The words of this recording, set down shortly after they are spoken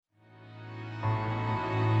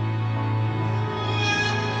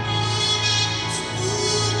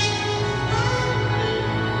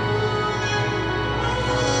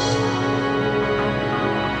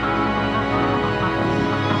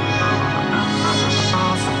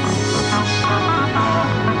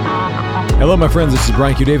Hello, my friends. This is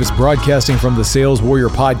Brian Q. Davis broadcasting from the Sales Warrior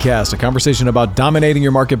Podcast, a conversation about dominating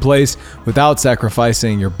your marketplace without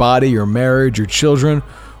sacrificing your body, your marriage, your children,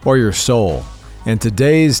 or your soul. And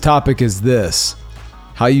today's topic is this: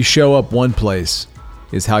 how you show up one place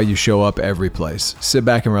is how you show up every place. Sit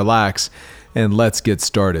back and relax, and let's get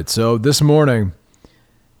started. So this morning,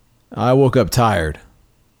 I woke up tired.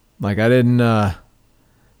 Like I didn't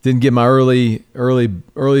get my early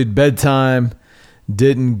bedtime.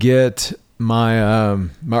 Didn't get my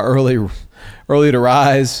early to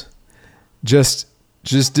rise. Just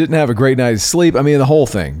didn't have a great night's sleep. I mean, the whole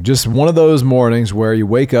thing. Just one of those mornings where you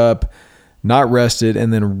wake up not rested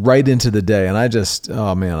and then right into the day. And I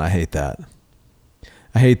hate that.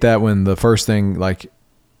 I hate that when the first thing, like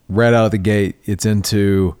right out of the gate, it's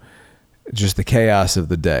into just the chaos of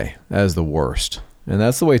the day. That is the worst. And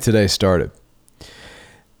that's the way today started.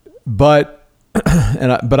 But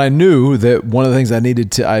I knew that one of the things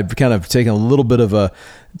I've kind of taken a little bit of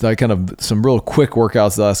some real quick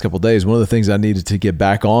workouts the last couple of days. One of the things I needed to get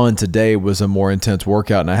back on today was a more intense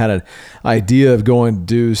workout. And I had an idea of going to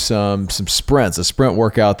do some sprints, a sprint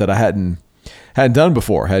workout that I hadn't done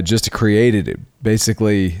before, had just created it.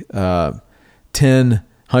 Basically, 10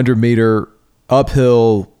 100-meter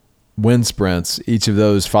uphill wind sprints, each of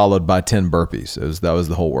those followed by 10 burpees. That was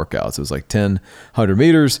the whole workout. So it was like 10 100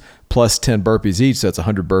 meters plus 10 burpees each. So that's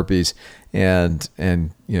 100 burpees, and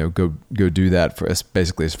go do that for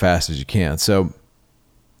basically as fast as you can. So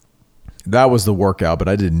that was the workout, but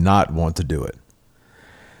I did not want to do it.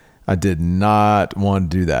 I did not want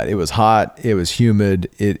to do that. It was hot. It was humid.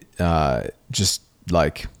 It just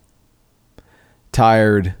like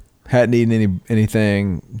tired. Hadn't eaten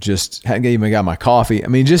anything, just hadn't even got my coffee. I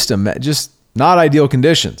mean, just not ideal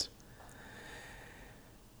conditions.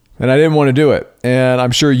 And I didn't want to do it. And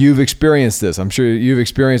I'm sure you've experienced this. I'm sure you've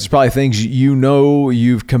experienced probably things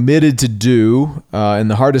you've committed to do. And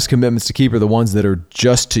the hardest commitments to keep are the ones that are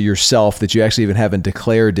just to yourself, that you actually even haven't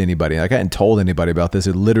declared to anybody. Like I hadn't told anybody about this.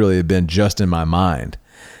 It literally had been just in my mind.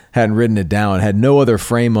 Hadn't written it down. Had no other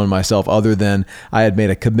frame on myself other than I had made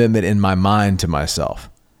a commitment in my mind to myself.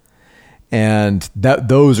 And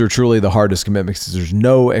those are truly the hardest commitments. There's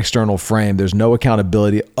no external frame. There's no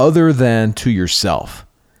accountability other than to yourself.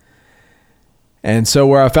 And so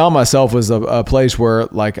where I found myself was a place where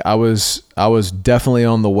like I was definitely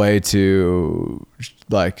on the way to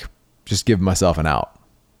like just give myself an out.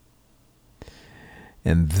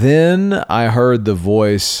 And then I heard the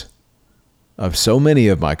voice of so many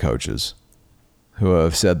of my coaches who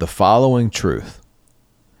have said the following truth: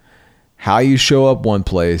 how you show up one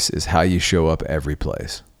place is how you show up every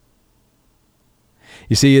place.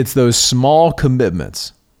 You see, it's those small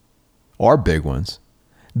commitments, or big ones,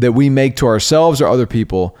 that we make to ourselves or other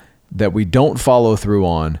people that we don't follow through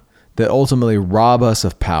on that ultimately rob us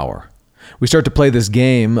of power. We start to play this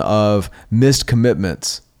game of missed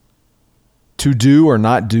commitments to do or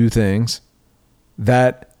not do things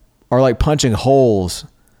that are like punching holes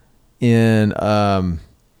in a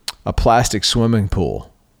plastic swimming pool.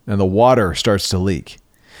 And the water starts to leak.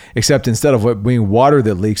 Except instead of it being water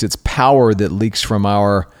that leaks, it's power that leaks from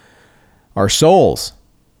our souls.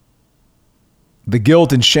 The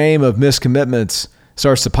guilt and shame of missed commitments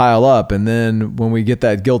starts to pile up. And then when we get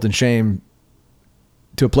that guilt and shame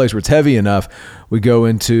to a place where it's heavy enough, we go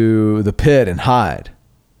into the pit and hide.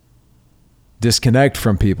 Disconnect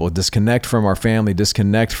from people, disconnect from our family,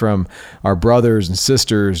 disconnect from our brothers and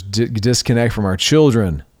sisters, disconnect from our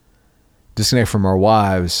children. Disconnect from our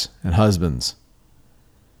wives and husbands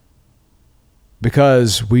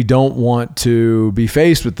because we don't want to be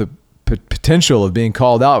faced with the potential of being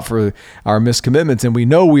called out for our miscommitments, and we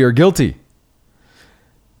know we are guilty.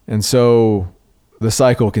 And so the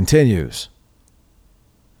cycle continues.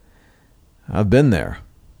 I've been there.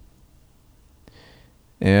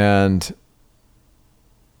 And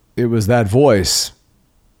it was that voice,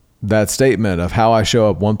 that statement of how I show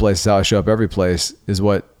up one place is how I show up every place is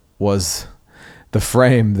what was the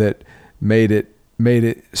frame that made it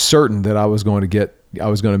certain that I was going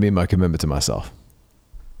to meet my commitment to myself.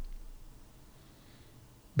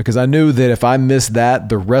 Because I knew that if I missed that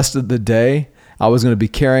the rest of the day, I was going to be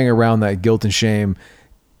carrying around that guilt and shame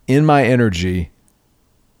in my energy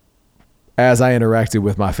as I interacted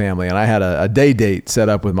with my family. And I had a day date set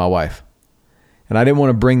up with my wife. And I didn't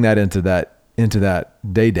want to bring that into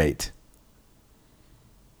that day date.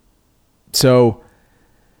 So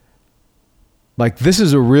like this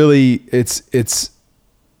is it's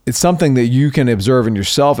something that you can observe in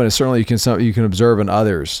yourself, and it's certainly you can observe in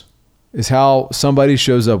others, is how somebody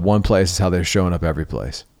shows up one place is how they're showing up every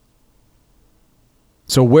place.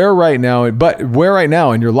 So where right now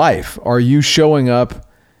in your life are you showing up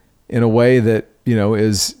in a way that,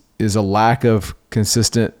 is a lack of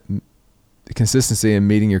consistency in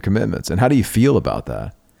meeting your commitments. And how do you feel about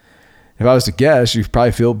that? If I was to guess, you'd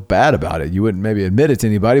probably feel bad about it. You wouldn't maybe admit it to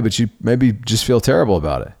anybody, but you maybe just feel terrible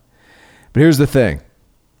about it. But here's the thing.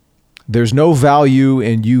 There's no value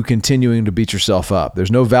in you continuing to beat yourself up.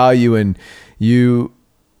 There's no value in you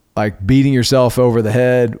like beating yourself over the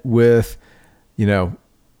head with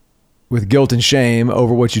guilt and shame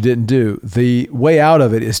over what you didn't do. The way out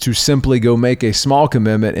of it is to simply go make a small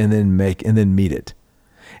commitment and then meet it.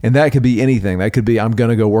 And that could be anything. That could be, I'm going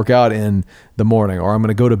to go work out in the morning, or I'm going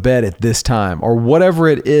to go to bed at this time, or whatever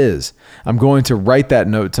it is. I'm going to write that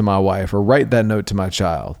note to my wife or write that note to my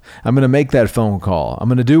child. I'm going to make that phone call. I'm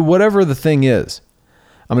going to do whatever the thing is.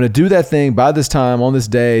 I'm going to do that thing by this time on this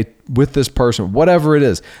day with this person, whatever it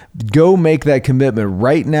is. Go make that commitment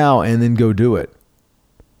right now and then go do it.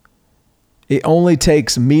 It only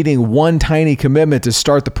takes meeting one tiny commitment to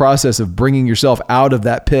start the process of bringing yourself out of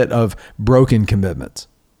that pit of broken commitments.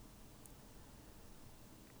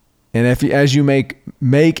 And as you make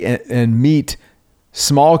and meet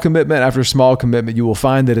small commitment after small commitment, you will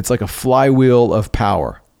find that it's like a flywheel of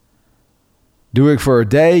power. Do it for a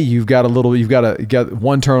day, you've got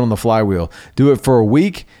one turn on the flywheel. Do it for a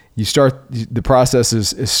week, the process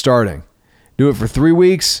is starting. Do it for 3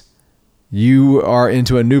 weeks, you are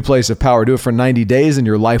into a new place of power. Do it for 90 days and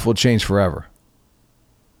your life will change forever.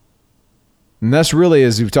 And that's really,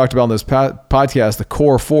 as we've talked about in this podcast, the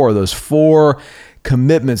core four, those 4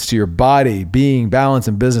 commitments to your body, being, balance,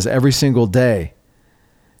 and business every single day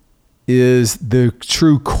is the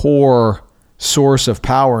true core source of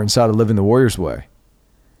power inside of Living the Warrior's Way.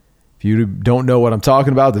 If you don't know what I'm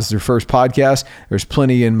talking about, this is your first podcast. There's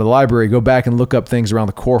plenty in the library. Go back and look up things around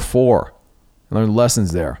the core 4 and learn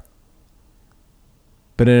lessons there.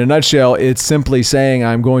 But in a nutshell, it's simply saying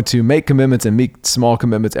I'm going to make commitments and meet small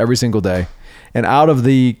commitments every single day. And out of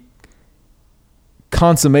the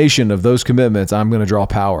consummation of those commitments, I'm going to draw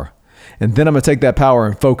power. And then I'm going to take that power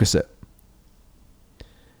and focus it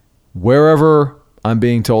wherever I'm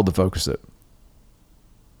being told to focus it.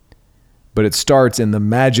 But it starts in the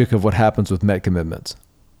magic of what happens with met commitments.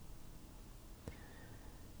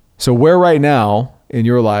 So where right now in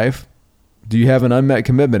your life do you have an unmet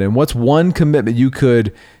commitment? And what's one commitment you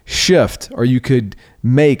could shift or you could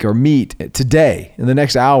make or meet today, in the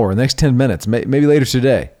next hour, in the next 10 minutes, maybe later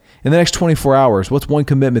today? In the next 24 hours, what's one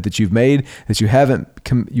commitment that you've made that you haven't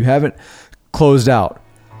closed out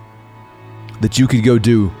that you could go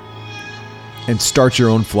do and start your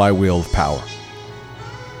own flywheel of power?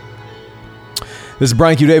 This is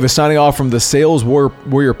Brian Q. Davis signing off from the Sales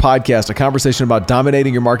Warrior Podcast, a conversation about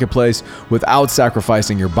dominating your marketplace without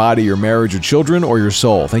sacrificing your body, your marriage, your children, or your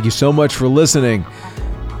soul. Thank you so much for listening.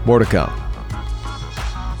 More to come.